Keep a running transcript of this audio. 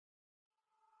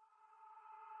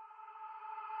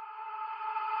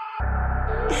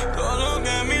Todo lo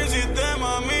que me hiciste,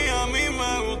 mami, a mí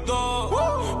me gustó.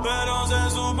 Pero se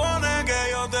supone que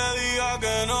yo te diga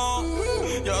que no.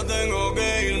 Ya tengo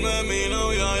que irme, mi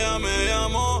novia ya me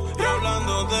llamó. Y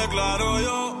hablándote claro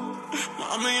yo,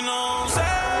 mami, no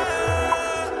sé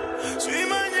si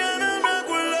mañana me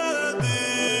acuerdo de ti.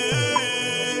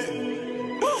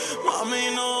 Mami,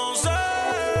 no sé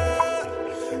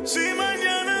si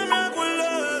mañana me acuerdo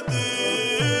de ti.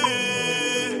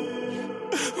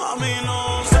 Mami, no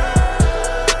sé.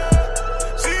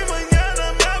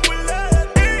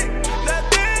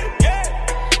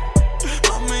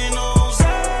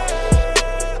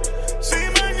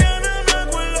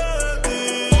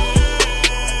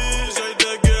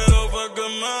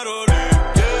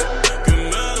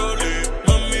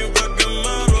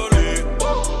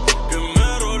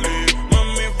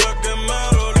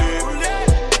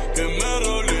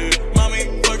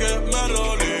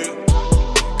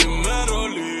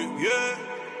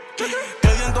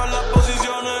 Quedé en todas las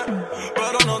posiciones,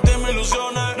 pero no te me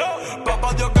ilusiones.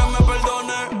 Papá Dios que me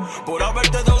perdone por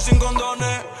haberte dado sin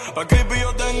condones. Al creepy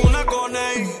yo tengo una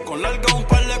cone, con larga un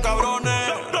par de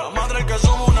cabrones. La madre que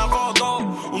sube una foto,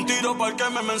 un tiro para el que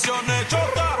me mencione.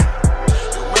 Chota,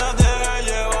 yo me dejé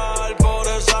llevar por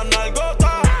esa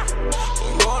nalgota.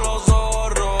 Tengo los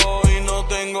ojos rojos y no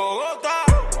tengo gota.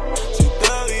 Si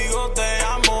te digo te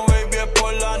amo, baby, es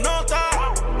por la nota.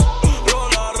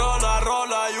 Rola, rola,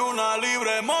 rola y una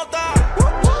libre mota.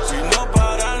 Si no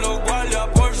paran los guardias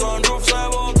por sunroof se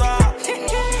bota.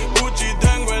 Gucci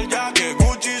tengo el jaque,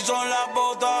 Gucci son las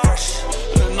botas.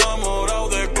 Enamorado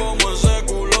de cómo ese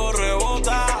culo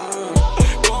rebota.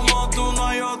 Como tú no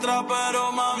hay otra,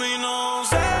 pero mami no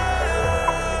sé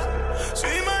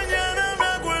si mañana me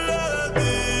acuerdo de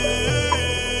ti.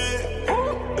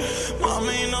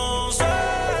 Mami no sé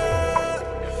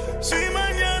si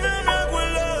mañana me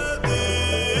acuerdo de ti.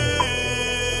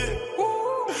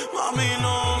 Mami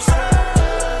no sé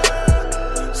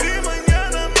si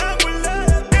mañana me acuerdo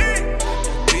de ti.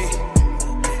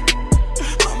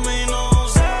 Mami no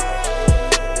sé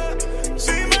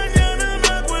si mañana me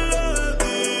acuerdo de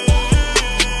ti.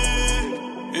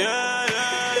 Yeah,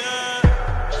 yeah, yeah.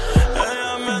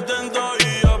 Ella me tentó y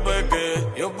yo pequé,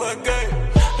 yo pequé.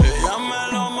 Ella me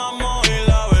lo mamó y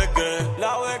la bequé,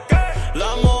 la bequé.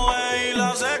 La mojé y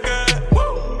la sequé.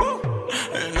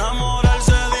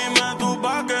 Enamorarse, dime tú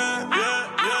pa' qué. Yeah,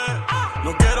 yeah.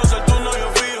 No quiero ser tu novio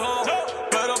fijo,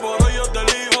 pero por hoy yo te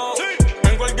elijo.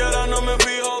 En cualquiera no me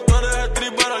fijo, tú eres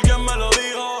stripper, alguien me lo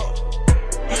dijo.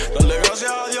 Dale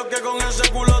gracias a Dios que con ese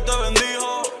culo te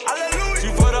bendijo. Aleluya. Si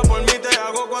fuera por mí te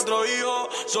hago 4 hijos.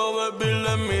 So baby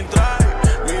let me try.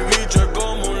 Mi bicho es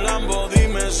como un Lambo,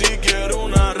 dime si quieres.